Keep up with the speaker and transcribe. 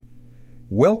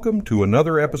Welcome to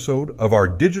another episode of our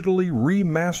digitally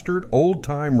remastered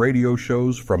old-time radio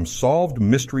shows from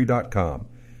SolvedMystery.com.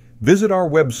 Visit our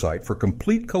website for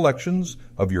complete collections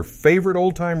of your favorite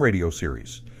old-time radio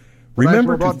series.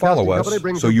 Remember to follow us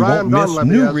so you won't miss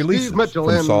new releases from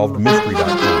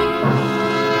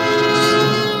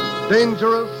SolvedMystery.com.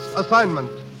 Dangerous Assignment.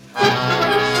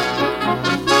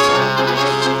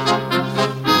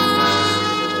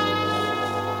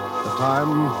 The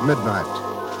time, midnight.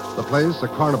 The place, a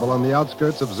carnival on the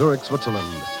outskirts of Zurich, Switzerland.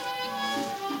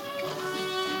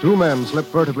 Two men slip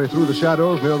furtively through the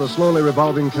shadows near the slowly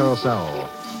revolving carousel.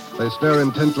 They stare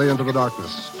intently into the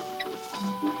darkness.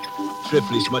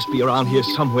 Triflis must be around here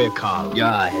somewhere, Carl.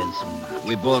 Yeah, Hanson.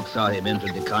 We both saw him enter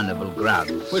the carnival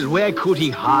grounds. Well, where could he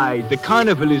hide? The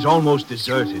carnival is almost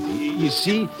deserted. You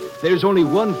see, there's only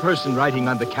one person riding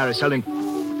on the carousel and...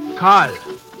 Carl,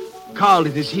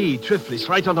 it is he, Triflis,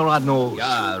 right under our nose.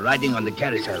 Yeah, riding on the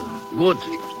carousel. Good.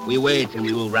 We wait and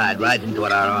we will ride right into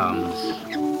our arms.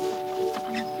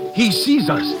 He sees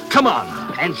us. Come on.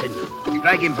 Hanson,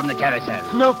 drag him from the carousel.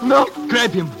 No.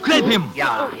 Grab him.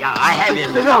 Yeah, I have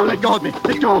him. No, let go of me.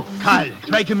 Let go. Carl,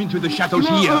 drag him into the shadows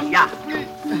here. Yeah.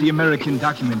 The American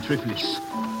document, Triflis.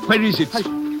 Where is it? I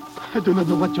do not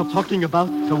know what you're talking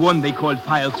about. The one they called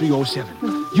File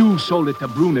 307. You sold it to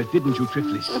Brunner, didn't you,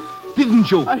 Triflis? Didn't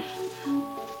you?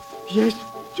 Yes,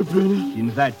 to Brunner.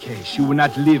 In that case, you will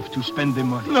not live to spend the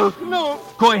money. No.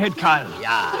 Go ahead, Carl.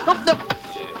 Yeah.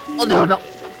 Oh, no. Not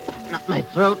my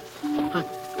throat.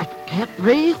 I can't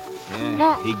breathe.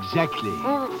 Yeah, exactly.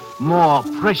 More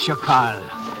pressure, Carl.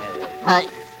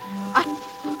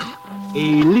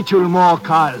 A little more,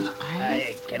 Carl.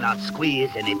 I cannot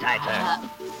squeeze any tighter.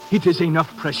 It is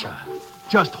enough pressure.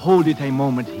 Just hold it a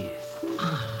moment here.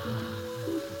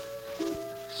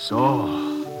 So,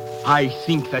 I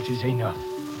think that is enough.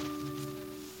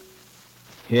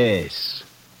 Yes,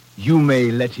 you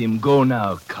may let him go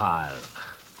now, Carl.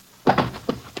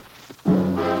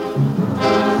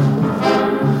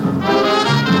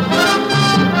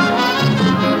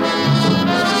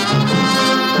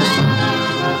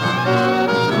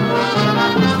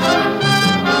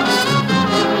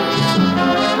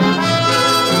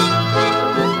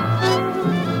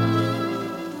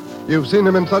 You've seen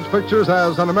him in such pictures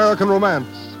as An American Romance,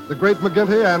 The Great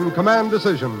McGinty, and Command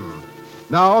Decision.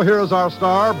 Now, here is our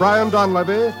star, Brian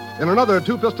Donlevy, in another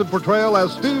two-fisted portrayal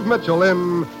as Steve Mitchell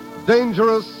in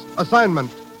Dangerous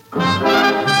Assignment.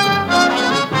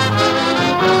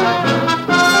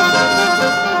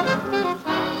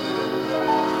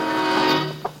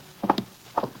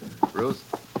 Ruth,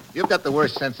 you've got the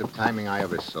worst sense of timing I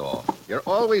ever saw. You're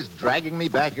always dragging me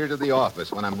back here to the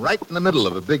office when I'm right in the middle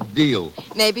of a big deal.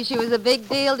 Maybe she was a big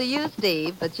deal to you,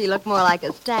 Steve, but she looked more like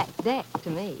a stacked deck to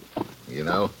me. You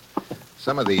know,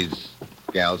 some of these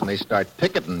gals may start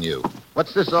picketing you.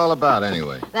 What's this all about,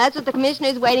 anyway? That's what the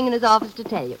commissioner's waiting in his office to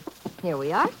tell you. Here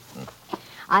we are.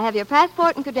 I have your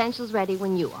passport and credentials ready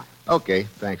when you are. Okay,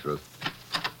 thanks, Ruth.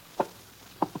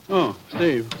 Oh,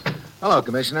 Steve. Hello,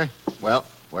 Commissioner. Well,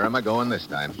 where am I going this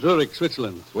time? Zurich,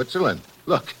 Switzerland. Switzerland?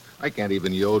 Look, I can't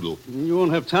even yodel. You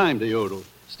won't have time to yodel.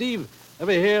 Steve,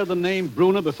 ever hear the name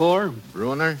Brunner before?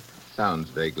 Brunner? Sounds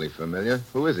vaguely familiar.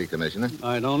 Who is he, Commissioner?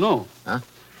 I don't know. Huh?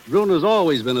 Brunner's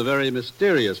always been a very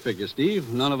mysterious figure,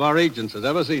 Steve. None of our agents has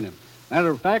ever seen him. Matter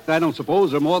of fact, I don't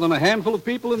suppose there are more than a handful of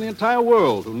people in the entire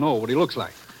world who know what he looks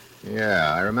like.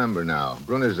 Yeah, I remember now.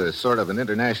 Brunner's a sort of an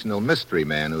international mystery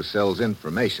man who sells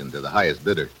information to the highest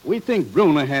bidder. We think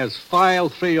Brunner has File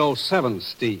 307,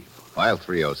 Steve. File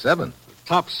 307?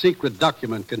 Top secret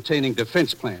document containing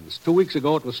defense plans. 2 weeks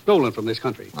ago, it was stolen from this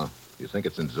country. Oh, you think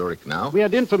it's in Zurich now? We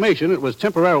had information it was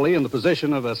temporarily in the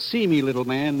possession of a seamy little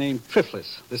man named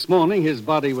Triflis. This morning, his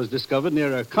body was discovered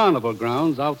near a carnival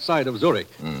grounds outside of Zurich.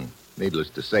 Needless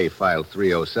to say, File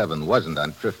 307 wasn't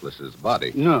on Triflis's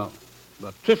body. No,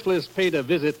 but Triflis paid a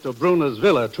visit to Brunner's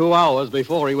villa 2 hours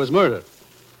before he was murdered.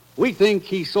 We think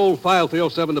he sold File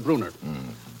 307 to Brunner.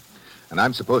 And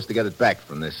I'm supposed to get it back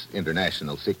from this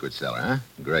international secret seller, huh?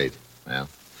 Great. Well,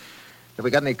 have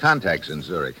we got any contacts in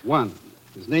Zurich? One.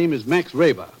 His name is Max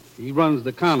Raber. He runs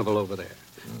the carnival over there.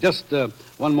 Just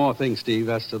one more thing, Steve,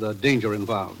 as to the danger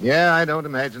involved. Yeah, I don't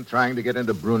imagine trying to get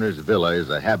into Brunner's villa is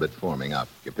a habit-forming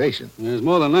occupation. There's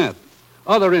more than that.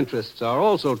 Other interests are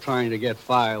also trying to get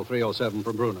File 307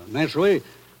 from Brunner. Naturally,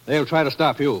 they'll try to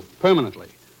stop you permanently.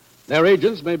 Their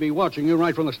agents may be watching you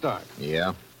right from the start.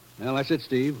 Yeah? Well, that's it,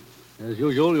 Steve. As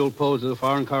usual, you'll pose as a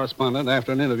foreign correspondent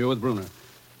after an interview with Brunner.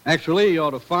 Actually, you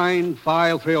ought to find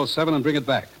File 307 and bring it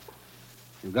back.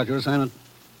 You've got your assignment.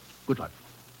 Good luck.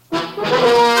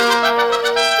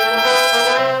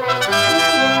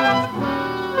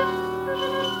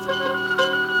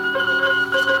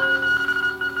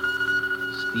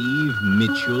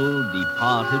 Mitchell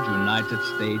departed United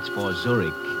States for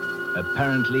Zurich,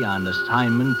 apparently on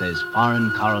assignment as foreign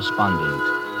correspondent.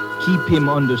 Keep him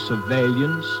under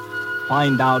surveillance.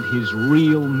 Find out his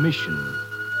real mission.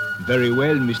 Very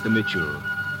well, Mr. Mitchell.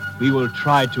 We will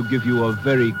try to give you a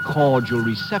very cordial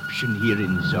reception here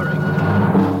in Zurich.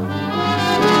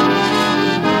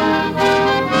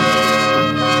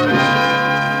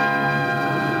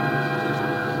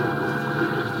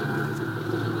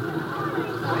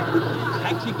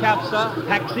 Taxi cab, sir.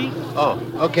 Taxi? Oh,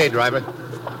 okay, driver.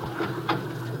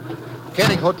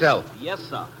 Koenig Hotel. Yes,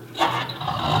 sir.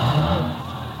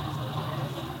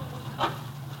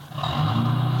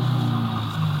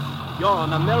 You're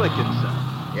an American, sir.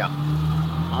 Yeah,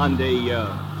 On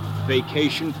a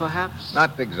vacation, perhaps?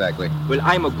 not exactly. Well,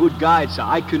 I'm a good guide, sir.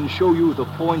 I can show you the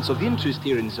points of interest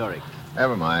here in Zurich.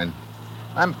 Never mind.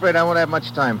 I'm afraid I won't have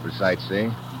much time for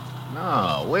sightseeing.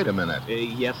 No, wait a minute.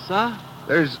 Yes, sir?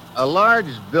 There's a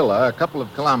large villa a couple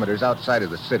of kilometers outside of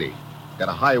the city. Got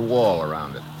a high wall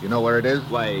around it. You know where it is?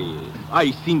 Why,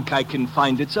 I think I can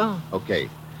find it, sir. Okay.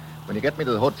 When you get me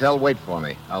to the hotel, wait for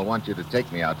me. I'll want you to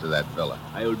take me out to that villa.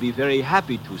 I will be very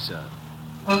happy to, sir.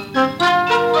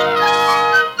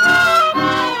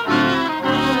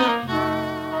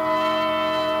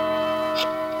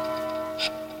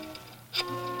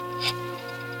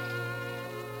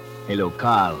 Hello,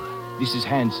 Carl. This is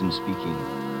Hansen speaking.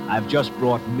 I've just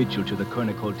brought Mitchell to the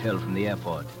Koenig Hotel from the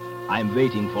airport. I'm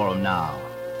waiting for him now.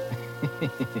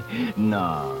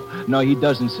 No, he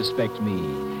doesn't suspect me.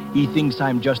 He thinks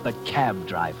I'm just a cab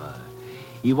driver.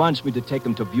 He wants me to take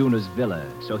him to Buna's villa,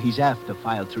 so he's after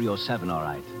file 307, all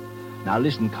right. Now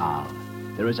listen, Carl.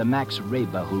 There is a Max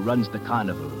Raber who runs the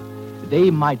carnival. They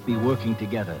might be working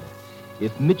together.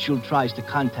 If Mitchell tries to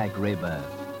contact Raber,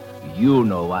 you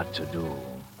know what to do.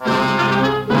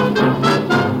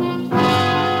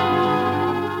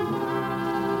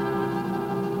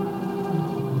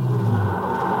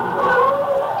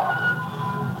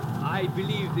 I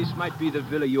believe this might be the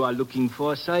villa you are looking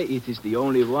for, sir. It is the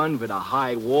only one with a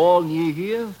high wall near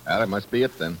here. Well, that must be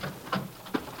it then.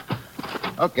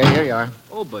 Okay, here you are.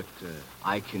 Oh, but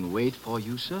I can wait for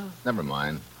you, sir. Never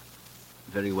mind.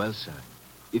 Very well, sir.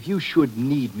 If you should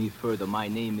need me further, my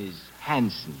name is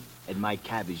Hansen, and my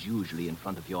cab is usually in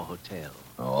front of your hotel.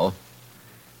 Oh?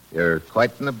 You're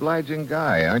quite an obliging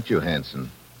guy, aren't you,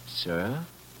 Hanson? Sir?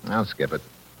 I'll skip it.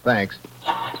 Thanks.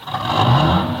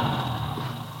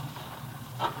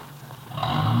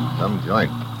 Some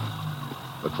joint.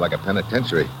 Looks like a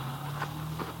penitentiary.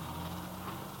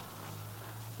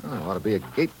 Oh, there ought to be a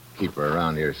gatekeeper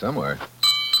around here somewhere.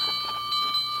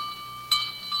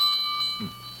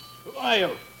 Who are you?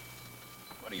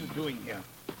 What are you doing here?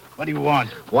 What do you want?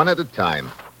 One at a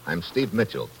time. I'm Steve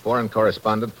Mitchell, foreign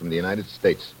correspondent from the United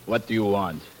States. What do you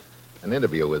want? An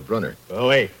interview with Brunner. Go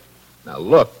away. Now,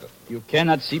 look. You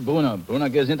cannot see Brunner. Brunner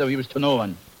gives interviews to no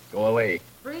one. Go away.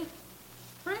 Fritz?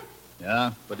 Fritz?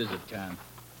 Yeah? What is it, Karen?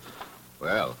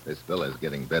 Well, this fella's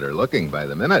getting better looking by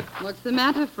the minute. What's the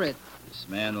matter, Fritz? This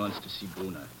man wants to see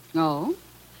Brunner. Oh?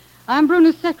 I'm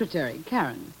Bruno's secretary,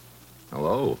 Karen.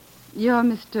 Hello. You're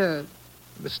Mr.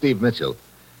 Steve Mitchell.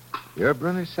 You're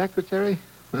Brunner's secretary?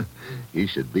 He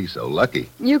should be so lucky.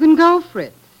 You can go,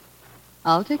 Fritz.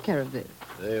 I'll take care of this.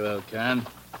 Very well, Karen.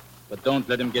 But don't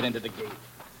let him get into the gate.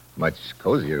 Much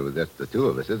cozier with just the two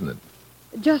of us, isn't it?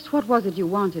 Just what was it you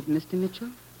wanted, Mr. Mitchell?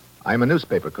 I'm a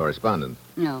newspaper correspondent.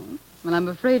 No. Well, I'm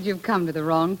afraid you've come to the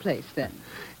wrong place, then.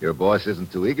 Your boss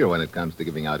isn't too eager when it comes to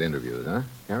giving out interviews, huh,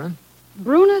 Karen?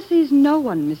 Bruno sees no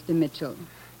one, Mr. Mitchell.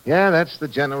 Yeah, that's the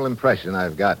general impression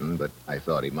I've gotten, but I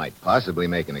thought he might possibly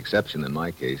make an exception in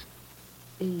my case.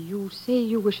 You say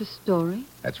you wish a story?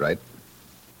 That's right.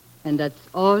 And that's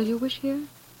all you wish here?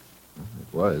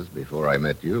 It was before I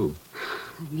met you.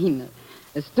 I mean,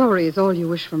 a story is all you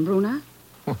wish from Bruno?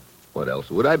 What else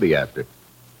would I be after?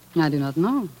 I do not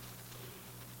know.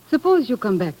 Suppose you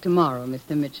come back tomorrow,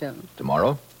 Mr. Mitchell.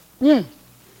 Tomorrow? Yes.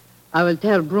 I will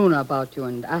tell Bruno about you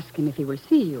and ask him if he will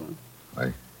see you.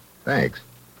 Why, thanks.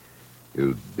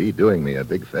 You'd be doing me a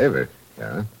big favor,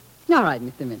 Karen. All right,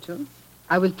 Mr. Mitchell.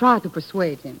 I will try to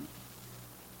persuade him.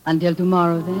 Until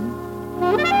tomorrow, then.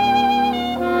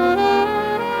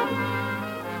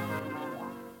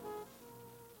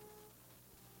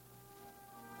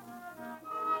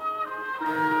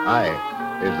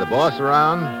 Hi. Is the boss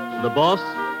around? The boss?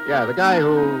 Yeah, the guy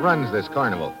who runs this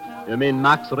carnival. You mean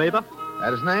Max Raber?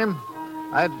 That his name?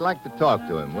 I'd like to talk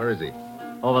to him. Where is he?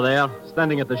 Over there,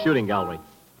 standing at the shooting gallery.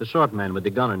 The short man with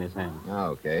the gun in his hand.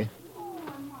 Oh, okay.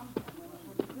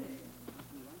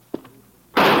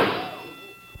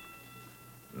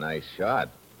 Nice shot.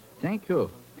 Thank you.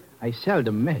 I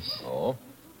seldom miss. Oh?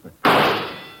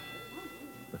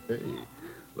 Hey,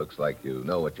 looks like you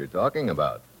know what you're talking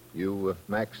about. You,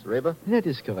 Max Reba? That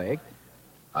is correct.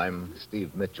 I'm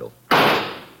Steve Mitchell.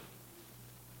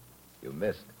 You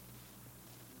missed.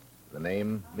 The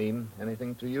name mean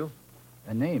anything to you?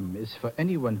 A name is for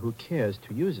anyone who cares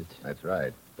to use it. That's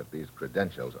right, but these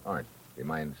credentials aren't. Do you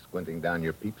mind squinting down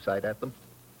your peep sight at them?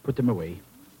 Put them away.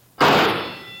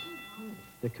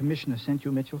 The commissioner sent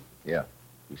you, Mitchell? Yeah.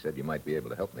 He said you might be able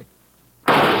to help me.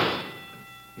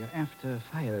 You're after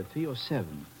file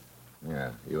 307.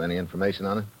 Yeah. You any information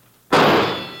on it?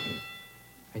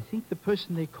 I think the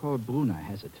person they call Brunner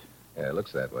has it. Yeah, it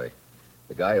looks that way.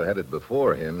 The guy who had it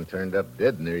before him turned up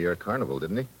dead near your carnival,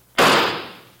 didn't he?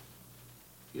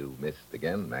 You missed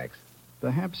again, Max.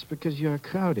 Perhaps because you're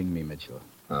crowding me, Mitchell.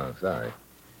 Oh, sorry.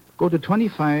 Go to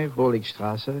 25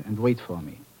 Roligstrasse and wait for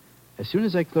me. As soon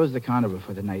as I close the carnival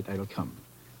for the night, I'll come.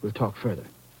 We'll talk further.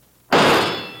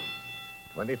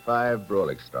 25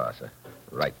 Broligstrasse.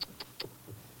 Right.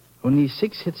 Only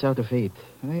 6 hits out of 8.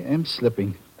 I am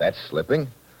slipping. That's slipping?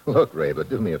 Look, Reba,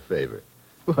 do me a favor.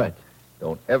 What?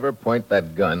 Don't ever point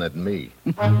that gun at me.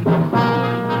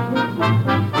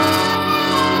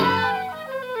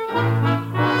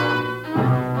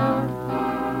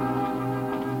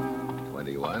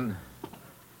 21.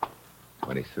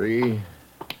 23.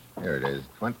 Here it is.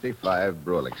 25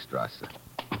 Broligstrasse.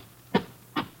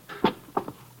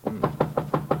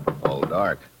 All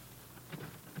dark.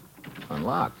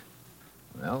 Unlocked.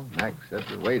 Well, Max said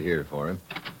to wait here for him.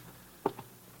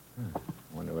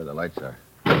 Wonder where the lights are.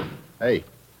 Hey,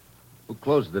 who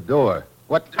closed the door?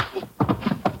 What?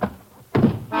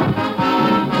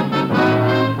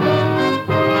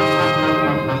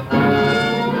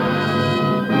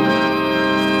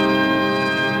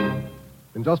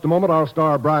 In just a moment, our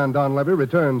star, Brian Donlevy,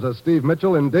 returns as Steve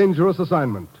Mitchell in Dangerous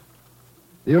Assignment.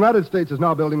 The United States is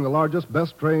now building the largest,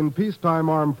 best-trained peacetime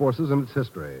armed forces in its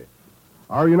history.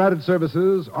 Our United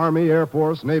Services, Army, Air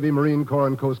Force, Navy, Marine Corps,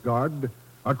 and Coast Guard,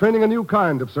 are training a new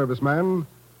kind of serviceman,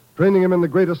 training him in the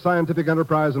greatest scientific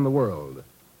enterprise in the world.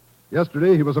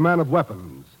 Yesterday, he was a man of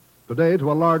weapons. Today,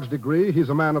 to a large degree, he's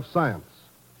a man of science.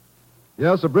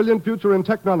 Yes, a brilliant future in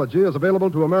technology is available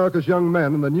to America's young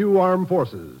men in the new armed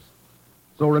forces.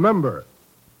 So remember,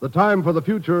 the time for the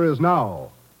future is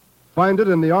now. Find it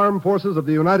in the armed forces of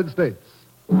the United States.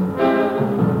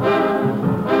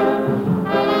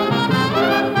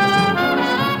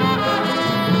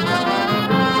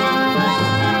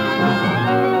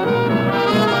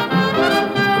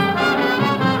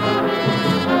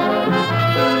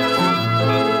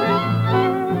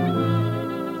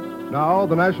 Now,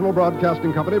 the National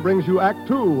Broadcasting Company brings you Act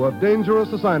Two of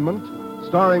Dangerous Assignment,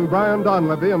 starring Brian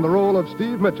Donlevy in the role of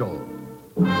Steve Mitchell.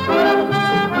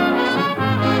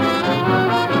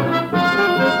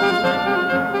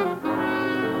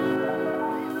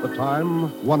 The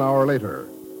time, 1 hour later.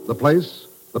 The place,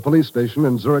 the police station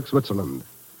in Zurich, Switzerland.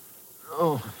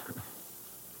 Oh.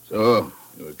 So,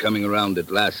 you were coming around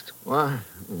at last. What?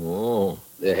 Oh.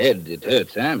 The head, it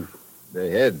hurts, huh? The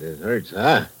head, it hurts,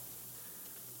 huh?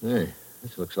 Hey,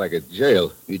 this looks like a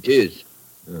jail. It is.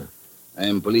 I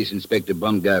am Police Inspector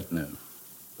Baumgartner.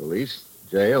 Police?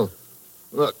 Jail?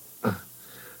 Look,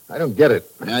 I don't get it.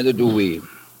 Neither do we.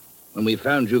 When we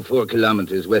found you 4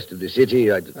 kilometers west of the city,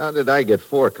 How did I get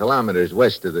 4 kilometers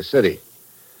west of the city?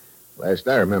 Last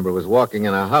I remember was walking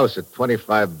in a house at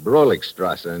 25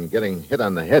 Broligstrasse and getting hit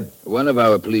on the head. One of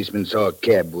our policemen saw a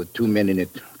cab with 2 men in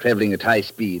it, traveling at high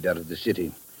speed out of the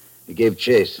city. He gave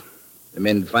chase. The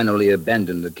men finally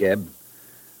abandoned the cab.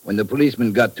 When the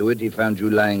policeman got to it, he found you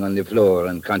lying on the floor,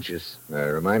 unconscious.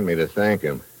 Remind me to thank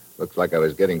him. Looks like I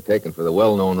was getting taken for the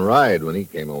well-known ride when he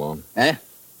came along. Huh?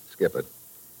 Skip it.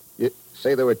 You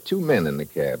say there were 2 men in the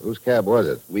cab. Whose cab was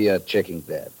it? We are checking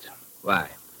that. Why?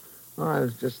 Oh, I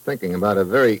was just thinking about a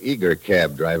very eager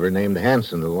cab driver named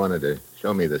Hansen who wanted to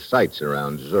show me the sights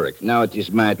around Zurich. Now it is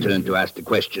my turn to ask the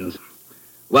questions.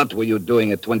 What were you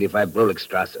doing at 25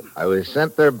 Broligstrasse? I was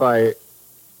sent there by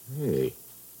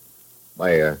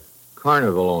a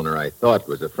carnival owner I thought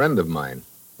was a friend of mine.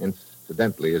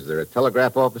 Incidentally, is there a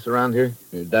telegraph office around here?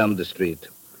 Down the street.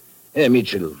 Hey,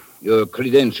 Mitchell, your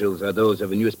credentials are those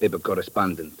of a newspaper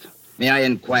correspondent. May I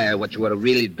inquire what you are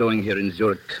really doing here in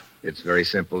Zurich? It's very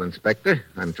simple, Inspector.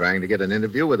 I'm trying to get an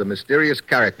interview with a mysterious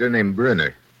character named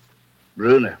Brunner.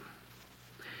 Brunner.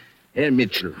 Herr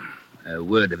Mitchell, a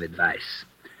word of advice.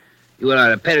 You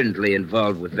are apparently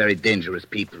involved with very dangerous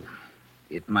people.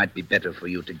 It might be better for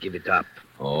you to give it up.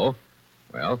 Oh?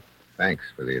 Well, thanks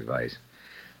for the advice.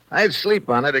 I'd sleep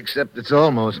on it, except it's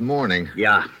almost morning.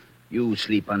 Yeah, you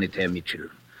sleep on it, Herr Mitchell.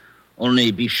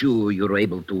 Only be sure you're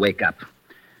able to wake up.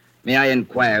 May I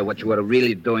inquire what you are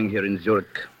really doing here in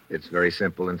Zurich? It's very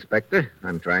simple, Inspector.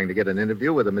 I'm trying to get an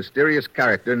interview with a mysterious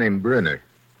character named Brunner.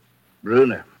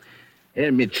 Brunner.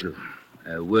 Herr Mitchell,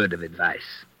 a word of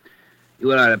advice.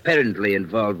 You are apparently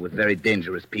involved with very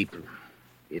dangerous people.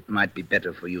 It might be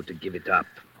better for you to give it up.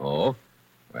 Oh?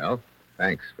 Well,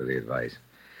 thanks for the advice.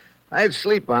 I'd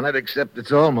sleep on it, except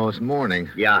it's almost morning.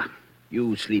 Yeah,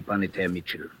 you sleep on it, Herr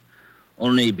Mitchell.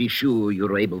 Only be sure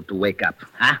you're able to wake up,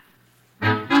 huh?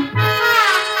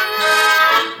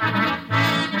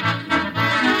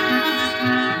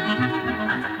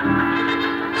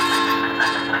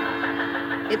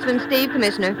 It's from Steve,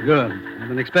 Commissioner. Good. I've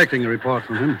been expecting a report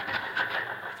from him.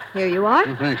 Here you are.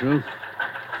 Oh, thanks, Ruth.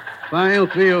 File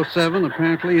 307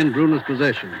 apparently in Brunner's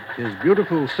possession. His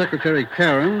beautiful secretary,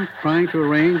 Karen, trying to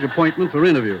arrange appointment for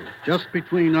interview. Just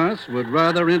between us, would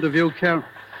rather interview Karen.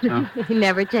 He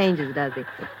never changes, does he?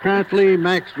 Apparently,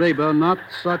 Max Raber, not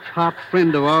such hot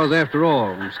friend of ours after all.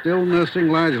 I'm still nursing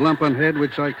large lump on head,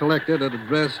 which I collected at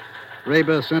address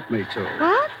Raber sent me to.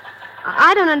 What?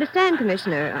 I don't understand,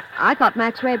 Commissioner. I thought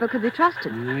Max Raber could be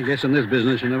trusted. I guess in this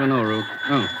business you never know, Ruth.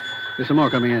 Oh, there's some more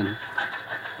coming in.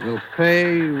 We'll pay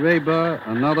Raber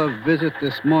another visit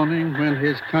this morning when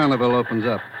his carnival opens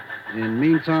up. In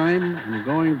meantime, I'm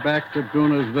going back to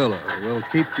Brunner's villa. We'll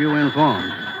keep you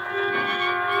informed.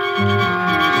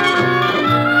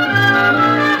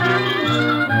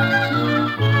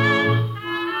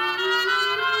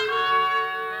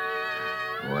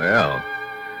 Well,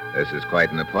 this is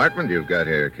quite an apartment you've got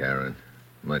here, Karen.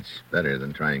 Much better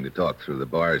than trying to talk through the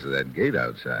bars of that gate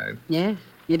outside. Yes,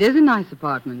 it is a nice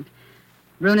apartment.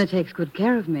 Brunner takes good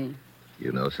care of me.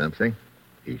 You know something?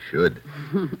 He should.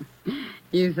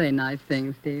 You say nice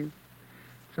things, Steve.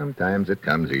 Sometimes it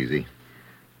comes easy.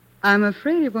 I'm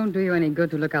afraid it won't do you any good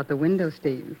to look out the window,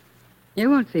 Steve. You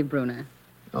won't see Brunner.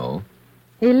 Oh?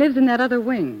 He lives in that other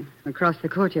wing, across the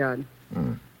courtyard.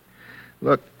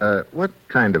 Look, what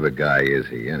kind of a guy is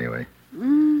he, anyway?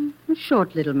 A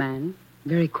short little man.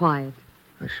 Very quiet.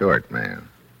 A short man.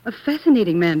 A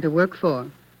fascinating man to work for.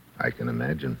 I can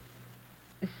imagine.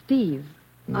 Steve,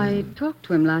 I talked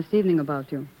to him last evening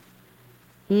about you.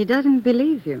 He doesn't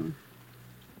believe you.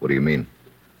 What do you mean?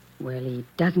 Well, he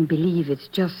doesn't believe it's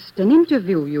just an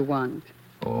interview you want.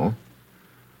 Oh?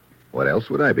 What else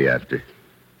would I be after?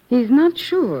 He's not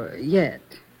sure yet.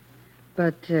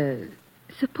 But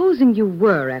supposing you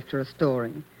were after a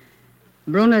story,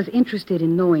 Brunner's interested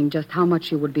in knowing just how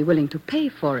much you would be willing to pay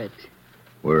for it.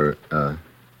 We're,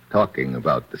 talking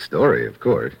about the story, of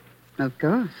course. Of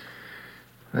course.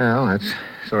 Well, that's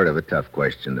sort of a tough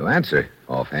question to answer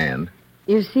offhand.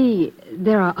 You see,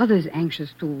 there are others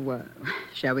anxious to,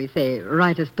 shall we say,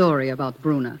 write a story about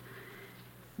Brunner.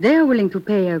 They're willing to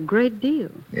pay a great deal.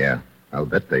 Yeah, I'll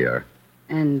bet they are.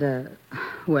 And,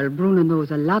 well, Brunner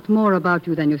knows a lot more about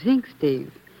you than you think,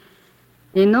 Steve.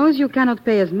 He knows you cannot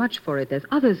pay as much for it as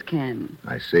others can.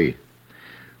 I see.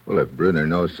 Well, if Brunner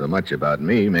knows so much about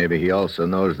me, maybe he also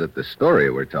knows that the story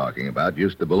we're talking about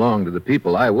used to belong to the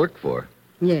people I work for.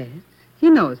 Yes, he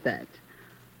knows that.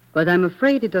 But I'm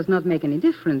afraid it does not make any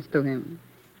difference to him.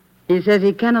 He says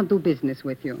he cannot do business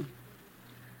with you.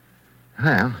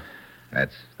 Well,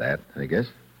 that's that, I guess.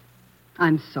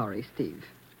 I'm sorry, Steve.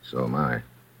 So am I.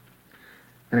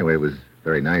 Anyway, it was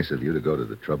very nice of you to go to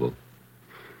the trouble.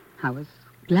 I was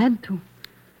glad to.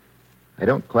 I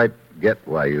don't quite get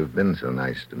why you've been so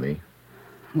nice to me.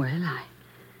 Well,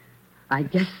 I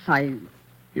guess I...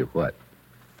 You what?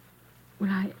 Well,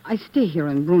 I stay here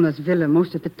in Brunner's villa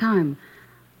most of the time.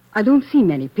 I don't see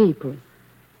many people.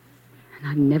 And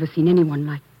I've never seen anyone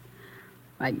like...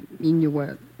 I mean, you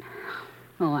were...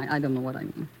 Oh, I don't know what I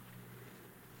mean.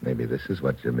 Maybe this is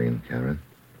what you mean, Karen.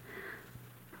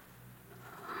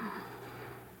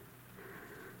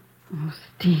 Oh,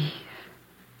 Steve.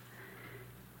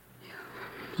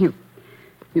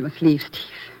 You must leave, Steve.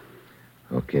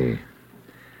 Okay.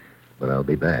 But I'll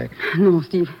be back. No,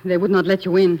 Steve, they would not let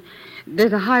you in.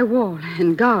 There's a high wall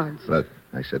and guards. Look,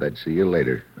 I said I'd see you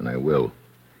later, and I will.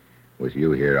 With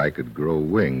you here, I could grow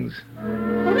wings.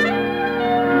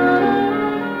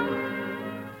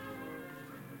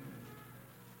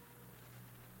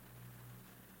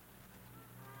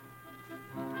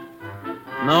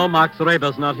 No, Max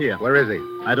Raber's not here. Where is he?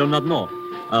 I do not know.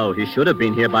 Oh, he should have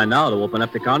been here by now to open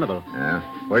up the carnival. Yeah?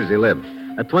 Where does he live?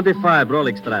 At 25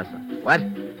 Broligstrasse. What?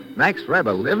 Max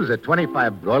Reber lives at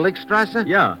 25 Broligstrasse?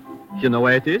 Yeah. You know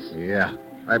where it is? Yeah.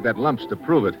 I've got lumps to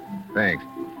prove it. Thanks.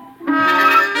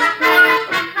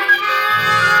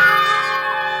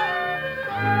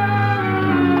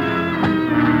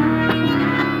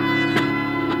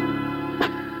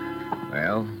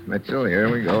 Mitchell,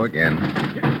 here we go again.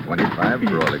 25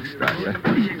 Rolex-Strasse.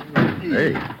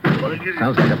 Hey,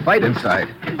 sounds like a fight inside.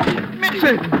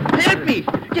 Mitchell, help me.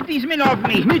 Get these men off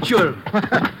me. Mitchell.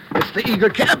 It's the eager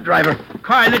cab driver.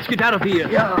 Carl, let's get out of here.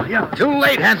 Yeah. Too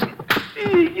late, Hanson.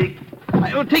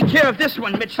 I will take care of this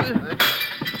one, Mitchell.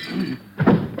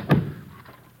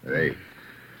 Hey,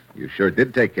 you sure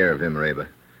did take care of him, Reba.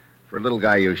 For a little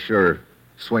guy, you sure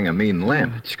swing a mean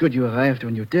lamp. Oh, it's good you arrived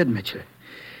when you did, Mitchell.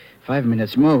 5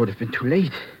 minutes more would have been too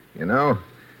late. You know,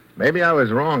 maybe I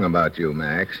was wrong about you,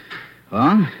 Max.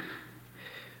 Wrong?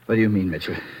 What do you mean,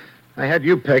 Mitchell? I had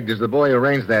you pegged as the boy who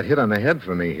arranged that hit on the head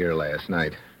for me here last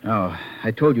night. Oh, I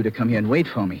told you to come here and wait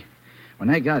for me. When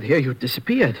I got here, you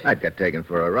disappeared. I got taken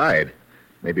for a ride.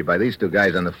 Maybe by these two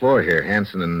guys on the floor here,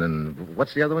 Hanson and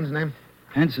what's the other one's name?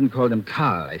 Hanson called him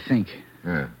Carl, I think.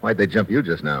 Why'd they jump you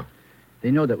just now?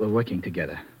 They know that we're working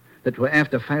together, that we're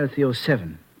after File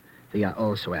 307. They are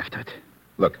also after it.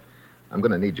 Look, I'm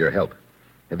going to need your help.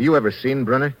 Have you ever seen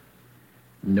Brunner?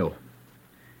 No.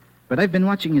 But I've been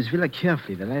watching his villa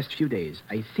carefully the last few days.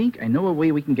 I think I know a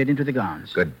way we can get into the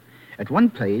grounds. Good. At one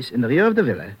place, in the rear of the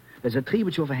villa, there's a tree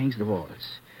which overhangs the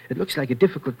walls. It looks like a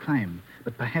difficult climb,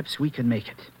 but perhaps we can make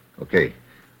it. Okay.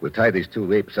 We'll tie these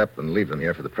two apes up and leave them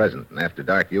here for the present. And after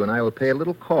dark, you and I will pay a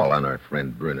little call on our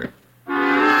friend Brunner.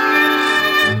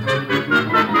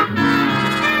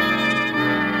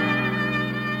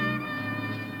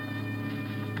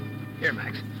 Here,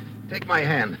 Max. Take my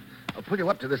hand. I'll pull you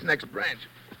up to this next branch.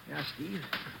 Yeah, Steve.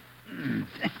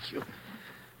 Thank you.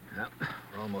 Well,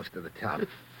 we're almost to the top.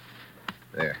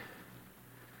 There.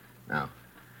 Now,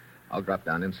 I'll drop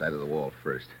down inside of the wall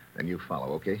first. Then you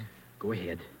follow, okay? Go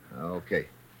ahead. Okay.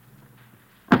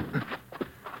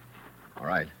 All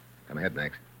right. Come ahead,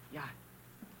 Max. Yeah.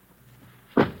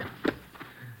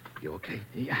 You okay?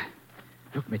 Yeah.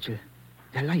 Look, Mitchell.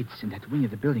 There are lights in that wing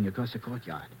of the building across the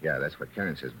courtyard. Yeah, that's what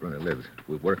Karen says Brunner lives.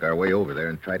 We'll work our way over there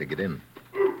and try to get in.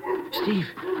 Steve,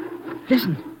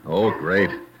 listen. Oh, great.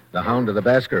 The Hound of the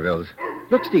Baskervilles.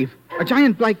 Look, Steve. A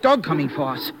giant black dog coming for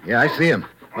us. Yeah, I see him.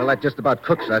 Well, that just about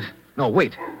cooks us. No,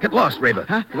 wait. Get lost, Reba.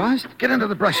 Huh? Lost? Get into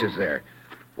the brushes there.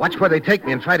 Watch where they take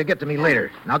me and try to get to me later.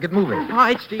 Now get moving. All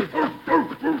right, Steve.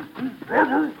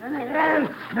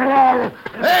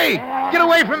 Hey! Get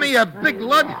away from me, you big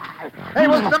lug! Hey,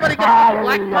 will somebody get this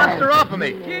black monster off of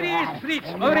me? Here he is, Fritz,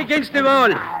 over against the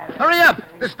wall. Hurry up!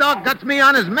 This dog got me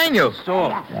on his menu. So,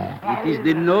 it is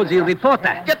the nosy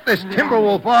reporter. Get this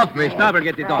timberwolf off me. Stop or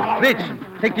get the dog. Fritz,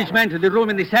 take this man to the room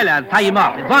in the cellar and tie him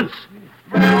up at once.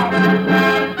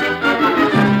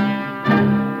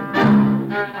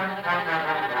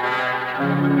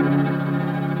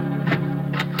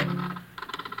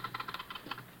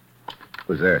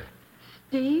 Who's there?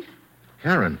 Steve?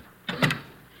 Karen.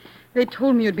 They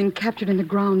told me you'd been captured in the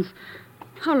grounds.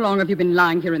 How long have you been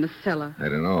lying here in the cellar? I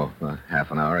don't know.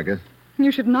 Half an hour, I guess.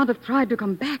 You should not have tried to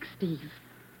come back, Steve.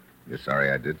 You're sorry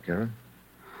I did, Karen?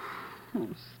 Oh,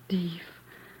 Steve.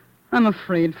 I'm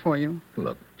afraid for you.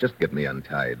 Look, just get me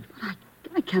untied.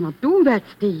 I cannot do that,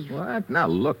 Steve. What? Now,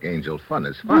 look, Angel, fun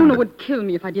is fun. Bruno but- would kill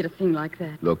me if I did a thing like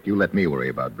that. Look, you let me worry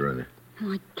about Brunner.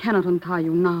 Oh, I cannot untie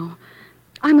you now.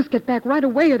 I must get back right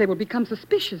away or they will become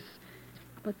suspicious.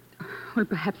 But, well,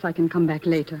 perhaps I can come back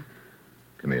later.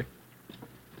 Come here.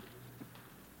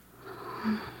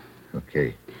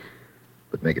 Okay.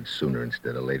 But make it sooner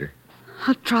instead of later.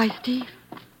 I'll try, Steve.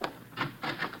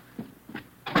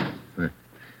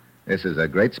 This is a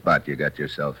great spot you got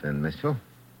yourself in, Mitchell.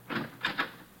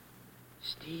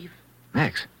 Steve?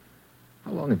 Max,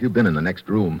 how long have you been in the next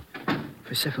room?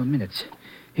 For several minutes.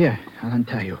 Here, I'll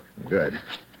untie you. Good.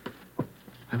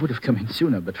 I would have come in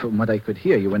sooner, but from what I could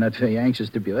hear, you were not very anxious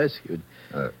to be rescued.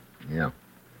 Yeah.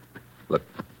 Look,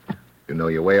 you know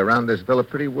your way around this villa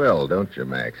pretty well, don't you,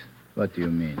 Max? What do you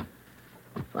mean?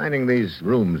 Finding these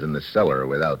rooms in the cellar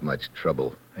without much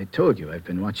trouble. I told you I've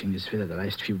been watching this villa the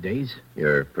last few days.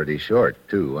 You're pretty short,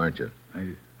 too, aren't you?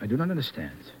 I do not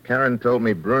understand. Karen told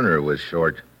me Brunner was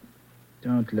short.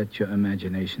 Don't let your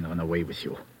imagination run away with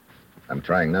you. I'm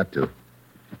trying not to.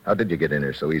 How did you get in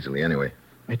here so easily, anyway?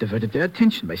 I diverted their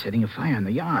attention by setting a fire in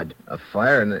the yard. A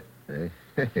fire in the...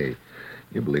 Hey,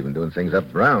 you believe in doing things up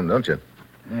brown, don't you?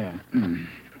 There.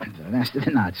 The last of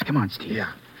the knots. Come on, Steve.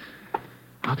 Yeah.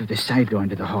 Out of the side door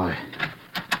into the hall.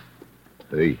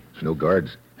 Hey, no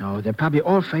guards. No, they're probably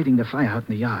all fighting the fire out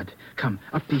in the yard. Come,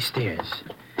 up these stairs.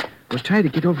 We'll try to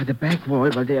get over the back wall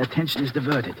while their attention is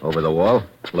diverted. Over the wall?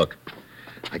 Look,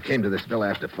 I came to this villa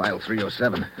after File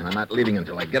 307, and I'm not leaving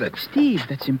until I get it. Steve,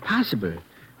 that's impossible.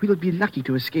 We'll be lucky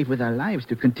to escape with our lives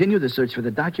to continue the search for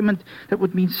the document that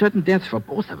would mean certain death for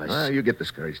both of us. You get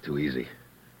discouraged too easy.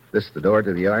 This the door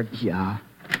to the yard? Yeah.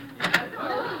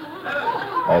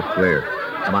 All clear.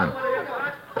 Come on.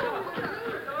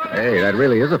 Hey, that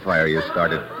really is a fire you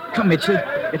started. Come, Mitchell.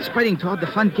 It's spreading toward the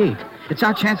front gate. It's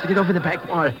our chance to get over the back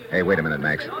wall. Hey, wait a minute,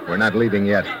 Max. We're not leaving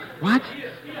yet. What?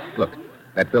 Look,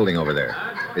 that building over there.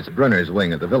 It's Brunner's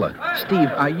wing of the villa. Steve,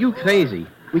 are you crazy?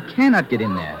 We cannot get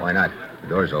in there. Why not? The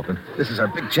door's open. This is our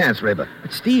big chance, Reba.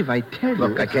 But, Steve, I tell you...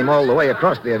 Look, I came all the way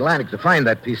across the Atlantic to find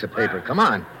that piece of paper. Come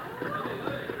on.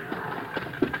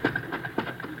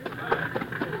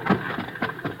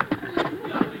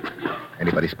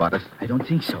 Anybody spot us? I don't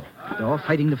think so. They're all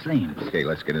fighting the flames. Okay,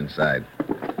 let's get inside.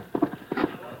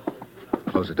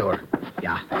 Close the door.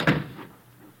 Yeah.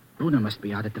 Bruno must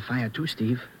be out at the fire, too,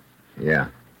 Steve. Yeah.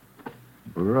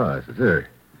 Brother.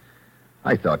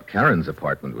 I thought Karen's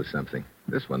apartment was something.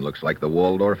 This one looks like the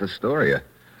Waldorf Astoria.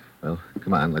 Well,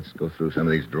 come on, let's go through some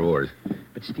of these drawers.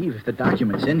 But, Steve, if the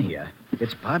document's in here,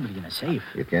 it's probably in a safe.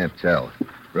 You can't tell.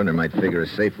 Brunner might figure a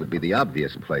safe would be the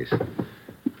obvious place.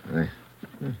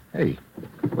 Hey,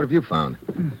 what have you found?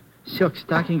 Silk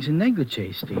stockings and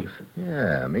negligee, Steve.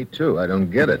 Yeah, me too. I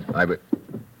don't get it. Wait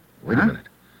a minute.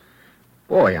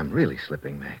 Boy, I'm really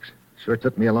slipping, Max. Sure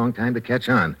took me a long time to catch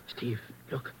on. Steve,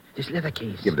 look, this leather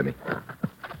case. Give it to me.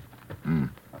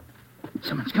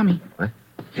 Someone's coming. What?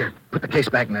 Here, put the case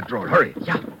back in that drawer. Hurry.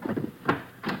 Yeah.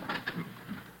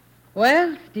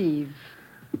 Well, Steve.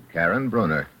 Karen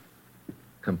Brunner.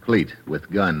 Complete with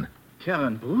gun.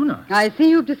 Karen Brunner? I see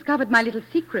you've discovered my little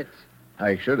secret.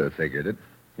 I should have figured it.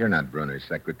 You're not Brunner's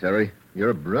secretary.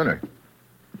 You're Brunner.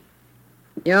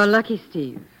 You're lucky,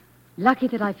 Steve. Lucky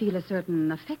that I feel a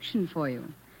certain affection for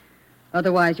you.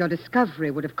 Otherwise, your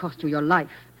discovery would have cost you your life.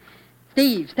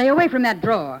 Steve, stay away from that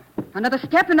drawer. Another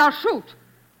step and I'll shoot.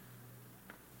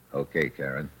 Okay,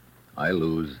 Karen. I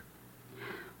lose.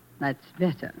 That's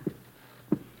better.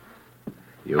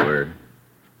 You were...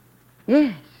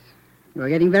 Yes. You're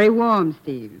getting very warm,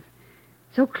 Steve.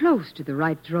 So close to the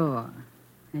right drawer,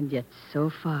 and yet so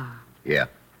far. Yeah.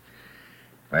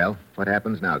 Well, what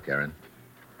happens now, Karen?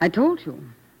 I told you.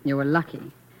 You were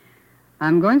lucky.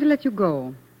 I'm going to let you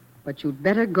go, but you'd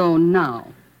better go now.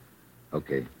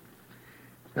 Okay.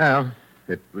 Well,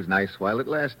 it was nice while it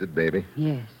lasted, baby.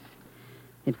 Yes,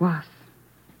 it was.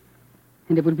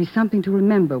 And it will be something to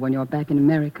remember when you're back in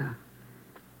America.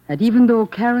 That even though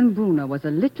Karen Brunner was a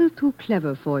little too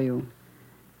clever for you,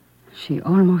 she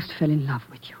almost fell in love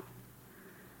with you.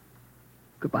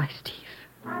 Goodbye, Steve.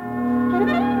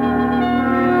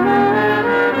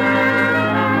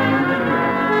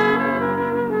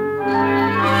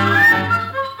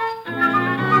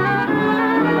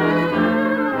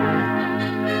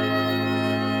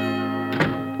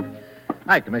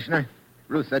 Hi, Commissioner.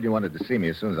 Ruth said you wanted to see me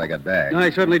as soon as I got back. I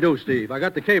certainly do, Steve. I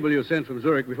got the cable you sent from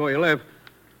Zurich before you left.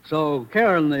 So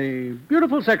Karen, the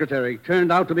beautiful secretary, turned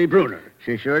out to be Brunner.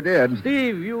 She sure did.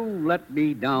 Steve, you let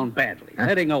me down badly. Huh?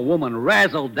 Letting a woman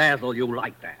razzle-dazzle you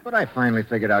like that. But I finally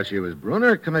figured out she was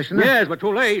Brunner, Commissioner. Yes, but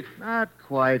too late. Not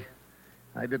quite.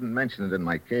 I didn't mention it in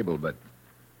my cable, but...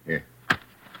 Here.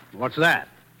 What's that?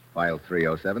 File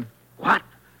 307. What?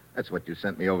 That's what you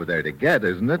sent me over there to get,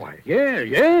 isn't it? Why,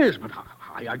 yes, but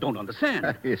I don't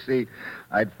understand. You see,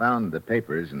 I'd found the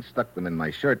papers and stuck them in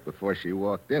my shirt before she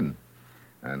walked in.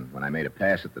 And when I made a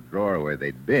pass at the drawer where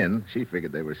they'd been, she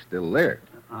figured they were still there.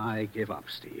 I give up,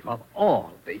 Steve. Of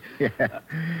all the... Yeah.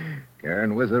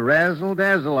 Karen was a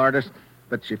razzle-dazzle artist,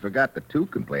 but she forgot that two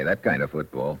can play that kind of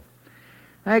football.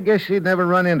 I guess she'd never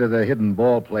run into the hidden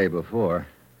ball play before.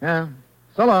 Yeah.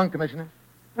 So long, Commissioner.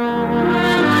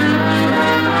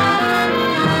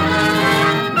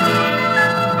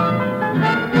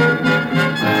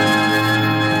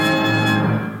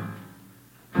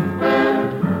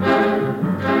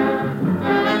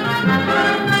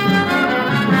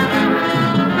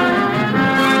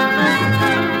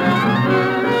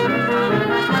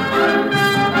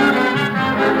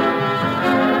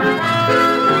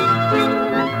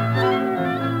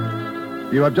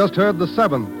 You have just heard the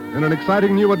seventh in an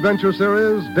exciting new adventure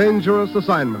series, Dangerous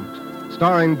Assignment,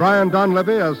 starring Brian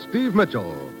Donlevy as Steve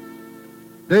Mitchell.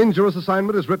 Dangerous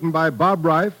Assignment is written by Bob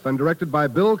Reif and directed by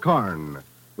Bill Karn,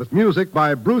 with music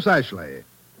by Bruce Ashley.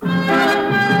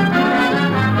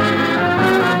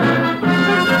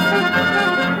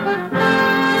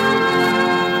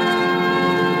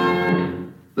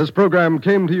 This program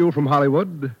came to you from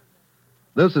Hollywood.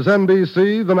 This is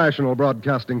NBC, the national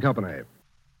broadcasting company.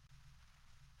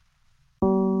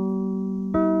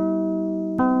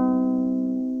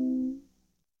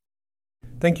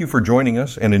 Thank you for joining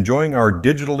us and enjoying our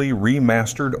digitally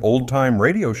remastered old-time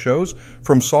radio shows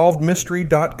from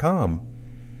SolvedMystery.com.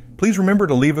 Please remember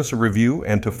to leave us a review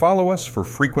and to follow us for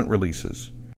frequent releases.